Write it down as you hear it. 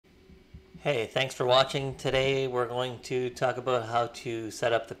Hey, thanks for watching. Today we're going to talk about how to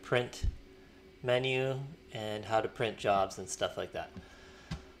set up the print menu and how to print jobs and stuff like that.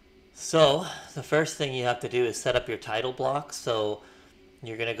 So the first thing you have to do is set up your title block. So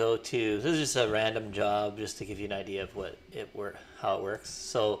you're going to go to, this is just a random job just to give you an idea of how it works.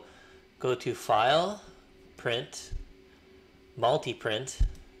 So go to File, Print, Multi-Print,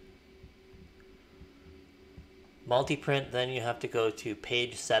 then you have to go to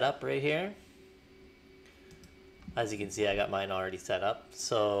Page Setup right here. As you can see, I got mine already set up.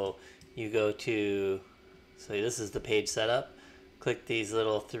 So you go to, so this is the page setup. Click these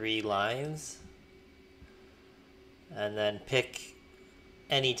little three lines and then pick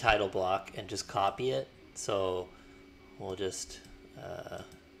any title block and just copy it. So we'll just,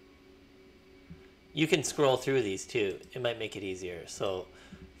 you can scroll through these too. It might make it easier. So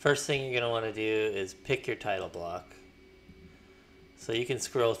first thing you're going to want to do is pick your title block. So you can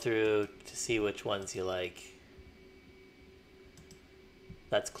scroll through to see which ones you like.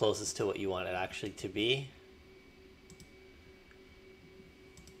 That's closest to what you want it actually to be.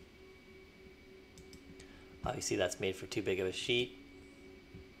 Obviously that's made for too big of a sheet.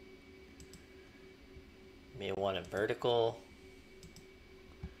 You may want it vertical.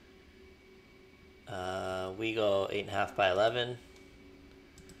 We go 8.5 by 11.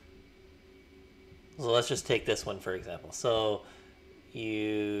 So let's just take this one for example. So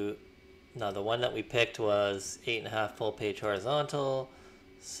now the one that we picked was 8.5 full page horizontal.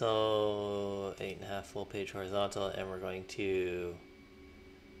 So 8.5 full page horizontal, and we're going to,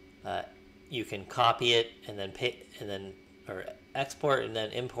 you can copy it and then or export and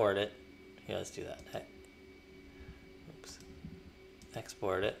then import it. Here, let's do that. Oops.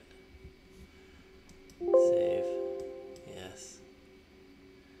 Export it. Save. Yes.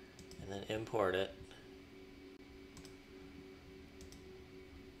 And then import it.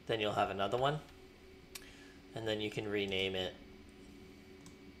 Then you'll have another one. And then you can rename it.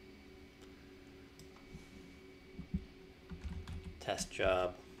 Test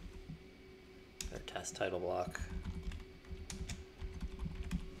job or test title block.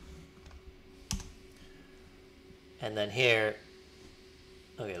 And then here,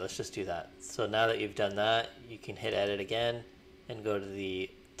 okay, let's just do that. So now that you've done that, you can hit edit again and go to the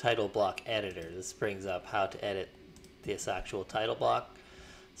title block editor. This brings up how to edit this actual title block.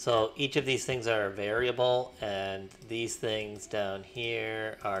 So each of these things are a variable, and these things down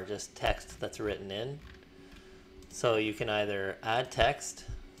here are just text that's written in. So you can either add text,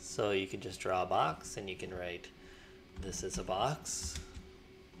 so you can just draw a box and you can write, this is a box.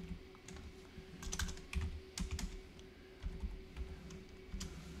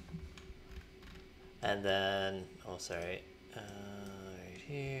 And then, oh sorry, right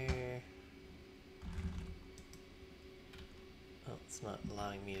here. Oh, it's not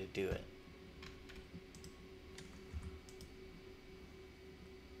allowing me to do it.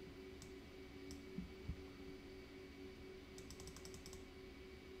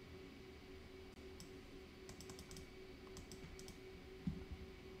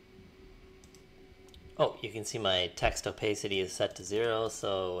 Oh, you can see my text opacity is set to 0,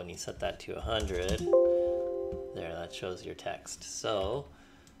 so when you set that to 100, there, that shows your text. So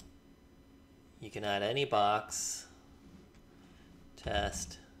you can add any box,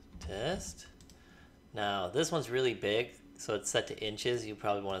 test. Now this one's really big, so it's set to inches. You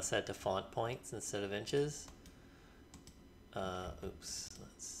probably want to set it to font points instead of inches. Oops,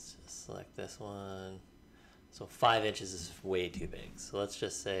 let's just select this one. So 5 inches is way too big. So let's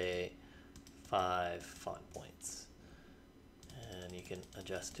just say 5 font points, and you can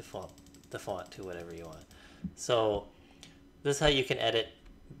adjust the font to whatever you want. So this is how you can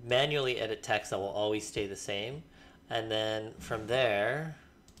manually edit text that will always stay the same, and then from there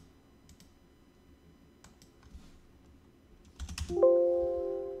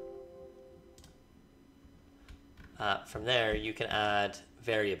you can add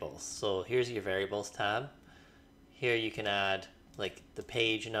variables. So here's your variables tab. Here you can add like the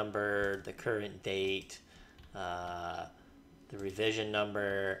page number, the current date, the revision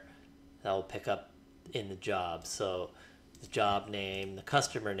number that will pick up in the job. So the job name, the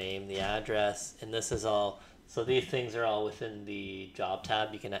customer name, the address, and this is all, so these things are all within the job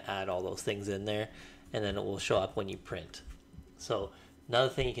tab. You can add all those things in there, and then it will show up when you print. So another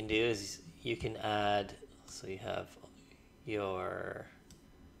thing you can do is you can add, so you have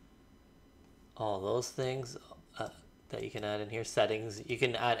all those things that you can add in here, settings. You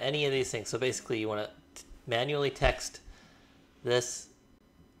can add any of these things. So basically you want to manually text this,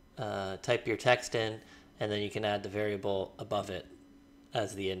 type your text in, and then you can add the variable above it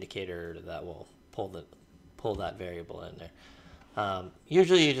as the indicator that will pull that variable in there.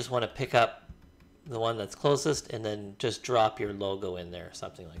 Usually you just want to pick up the one that's closest and then just drop your logo in there or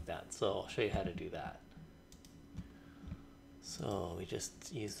something like that. So I'll show you how to do that. So we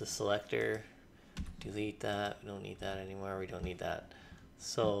just use the selector, delete that, we don't need that anymore, we don't need that.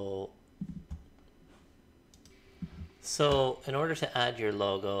 So in order to add your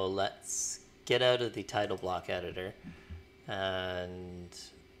logo, let's get out of the title block editor, and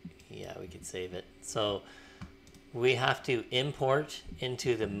yeah, we can save it. So we have to import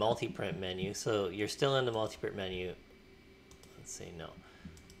into the multi-print menu. So you're still in the multi-print menu. Let's say no.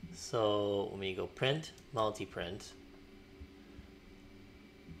 So when you go print, multi-print.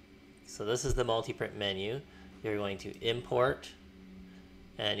 So this is the multi-print menu. You're going to import,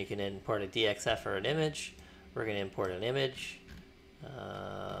 and you can import a DXF or an image. We're going to import an image.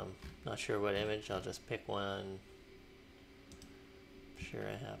 Not sure what image. I'll just pick one. I'm sure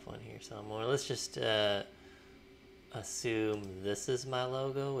I have one here somewhere. Let's just assume this is my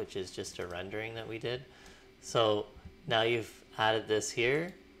logo, which is just a rendering that we did. So now you've added this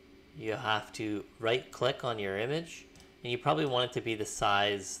here. You have to right click on your image, and you probably want it to be the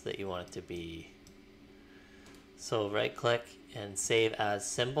size that you want it to be. So right click and save as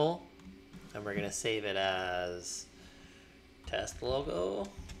symbol, and we're going to save it as test logo,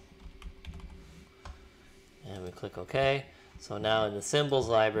 and we click OK. So now in the symbols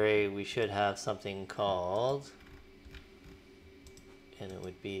library we should have something called, and it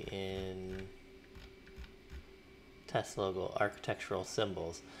would be in test logo, architectural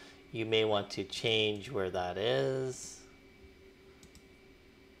symbols. You may want to change where that is.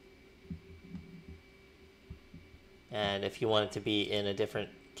 And if you want it to be in a different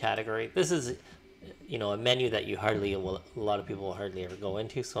category, this is, you know, a menu that you hardly, well, a lot of people will hardly ever go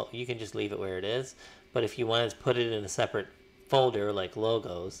into, so you can just leave it where it is. But if you want to put it in a separate folder like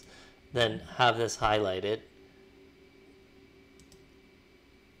logos, then have this highlighted.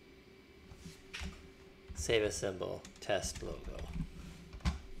 Save a symbol, test logo.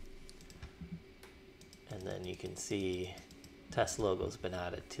 And then you can see test logo's been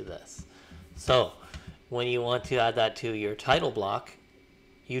added to this. So when you want to add that to your title block,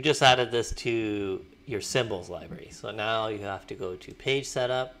 you just added this to your symbols library. So now you have to go to page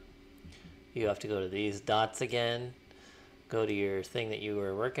setup. You have to go to these dots again. Go to your thing that you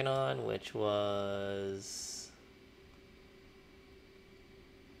were working on, which was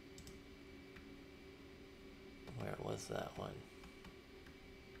where was that one?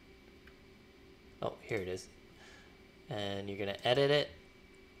 Oh, here it is. And you're going to edit it.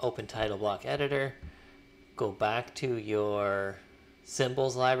 Open title block editor. Go back to your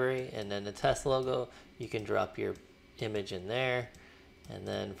symbols library, and then the test logo. You can drop your image in there, and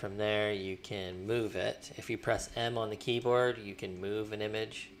then from there you can move it. If you press M on the keyboard, you can move an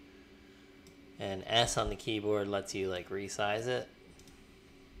image, and S on the keyboard lets you like resize it.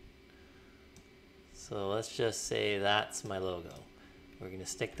 So let's just say that's my logo. We're going to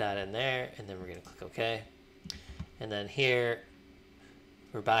stick that in there, and then we're going to click OK. And then here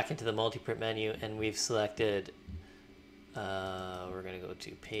we're back into the multi-print menu, and we've selected, we're going to go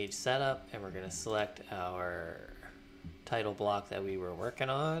to page setup, and we're going to select our title block that we were working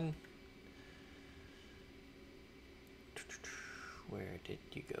on. Where did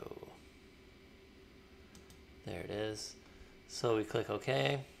you go? There it is. So we click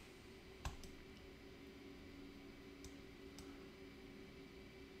OK.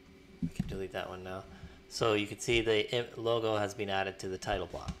 We can delete that one now. So you can see the logo has been added to the title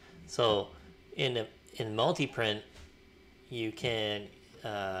block. So in multi-print, you can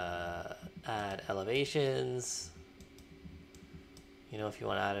add elevations. You know, if you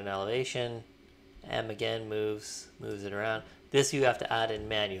want to add an elevation, M again moves it around. This you have to add in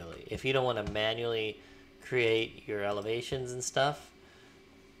manually. If you don't want to manually create your elevations and stuff,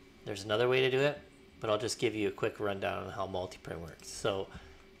 there's another way to do it, but I'll just give you a quick rundown on how multi-print works. So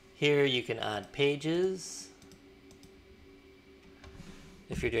here you can add pages.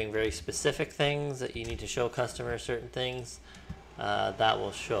 If you're doing very specific things that you need to show customers certain things, that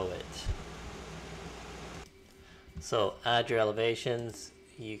will show it. So add your elevations.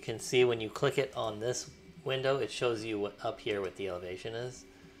 You can see when you click it on this window, it shows you what up here what the elevation is.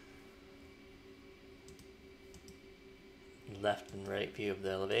 Left and right view of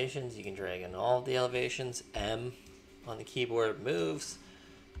the elevations. You can drag in all of the elevations. M on the keyboard moves.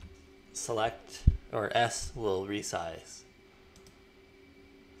 Select, or S will resize.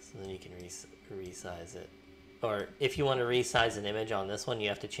 So then you can resize it. Or if you want to resize an image on this one, you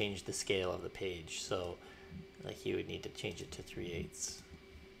have to change the scale of the page. So like you would need to change it to 3/8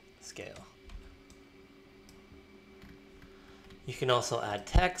 scale. You can also add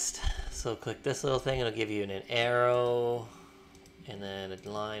text. So click this little thing, it'll give you an arrow and then a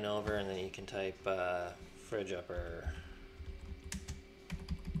line over, and then you can type fridge upper.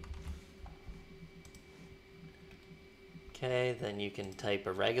 Okay, then you can type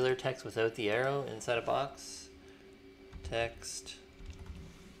a regular text without the arrow inside a box. Text.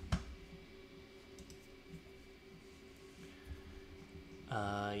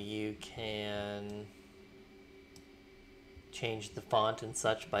 You can change the font and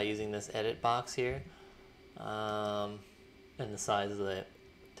such by using this edit box here, and the size of the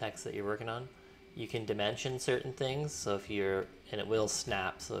text that you're working on. You can dimension certain things, so if you're, and it will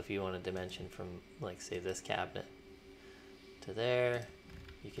snap, so if you want to dimension from, like, say this cabinet to there,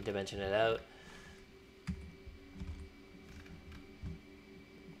 you can dimension it out.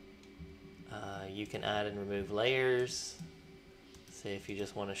 You can add and remove layers. Say if you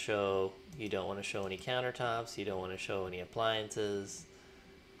just want to show, you don't want to show any countertops, you don't want to show any appliances,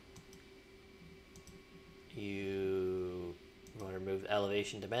 you want to remove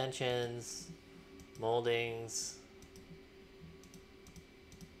elevation dimensions, moldings.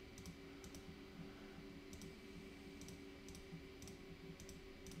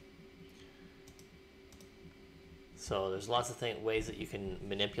 So there's lots of ways that you can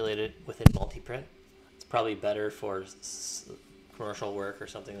manipulate it within multi-print. It's probably better for commercial work or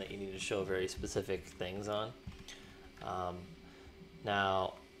something that you need to show very specific things on.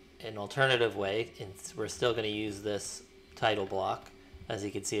 Now, an alternative way, we're still going to use this title block. As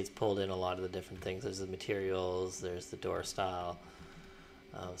you can see, it's pulled in a lot of the different things. There's the materials, there's the door style,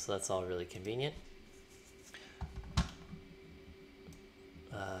 so that's all really convenient.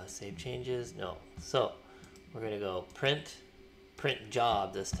 Save changes, no. So we're going to go print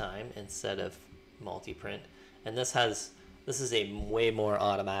job this time instead of multi-print, and this is a way more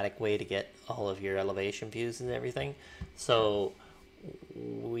automatic way to get all of your elevation views and everything. So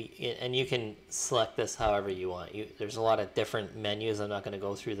you can select this however you want. There's a lot of different menus. I'm not going to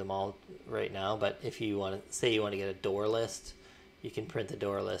go through them all right now, but if you want to, say you want to get a door list, you can print the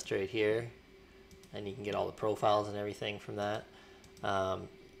door list right here, and you can get all the profiles and everything from that.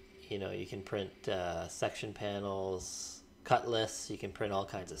 You know, you can print section panels, cut lists, you can print all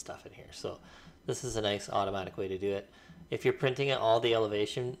kinds of stuff in here. So this is a nice automatic way to do it. If you're printing all the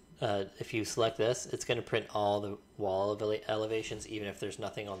elevation, if you select this, it's going to print all the wall elevations, even if there's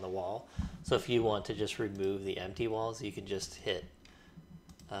nothing on the wall. So if you want to just remove the empty walls, you can just hit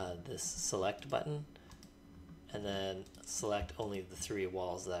this select button, and then select only the 3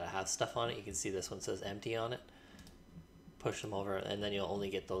 walls that have stuff on it. You can see this one says empty on it. Push them over, and then you'll only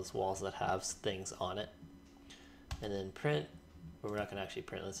get those walls that have things on it. And then print, but we're not going to actually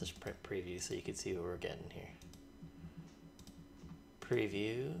print. Let's just print preview so you can see what we're getting here.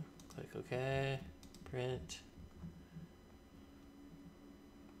 Preview, click OK, print.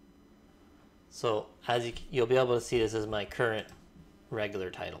 So as you'll be able to see, this is my current regular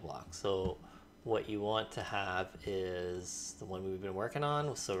title block. So what you want to have is the one we've been working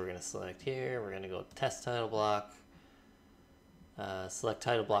on. So we're going to select here, we're going to go test title block, select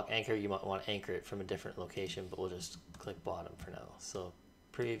title block anchor. You might want to anchor it from a different location, but we'll just click bottom for now. So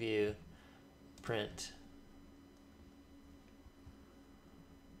preview, print.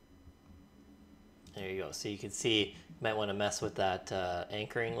 There you go. So you can see, you might want to mess with that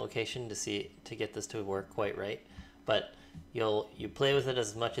anchoring location to get this to work quite right. But you play with it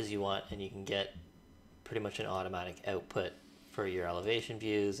as much as you want, and you can get pretty much an automatic output for your elevation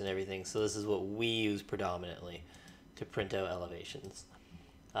views and everything. So this is what we use predominantly to print out elevations.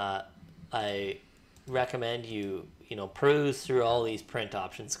 I recommend you peruse through all these print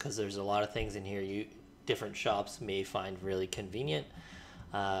options, because there's a lot of things in here different shops may find really convenient.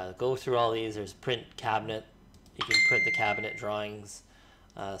 Go through all these. There's print cabinet. You can print the cabinet drawings,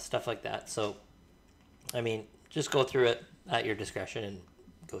 stuff like that. So, I mean, just go through it at your discretion and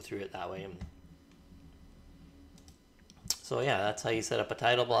go through it that way. So yeah, that's how you set up a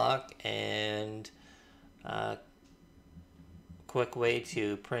title block, and quick way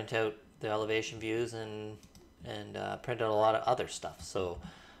to print out the elevation views and print out a lot of other stuff. So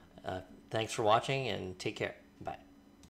thanks for watching, and take care. Bye.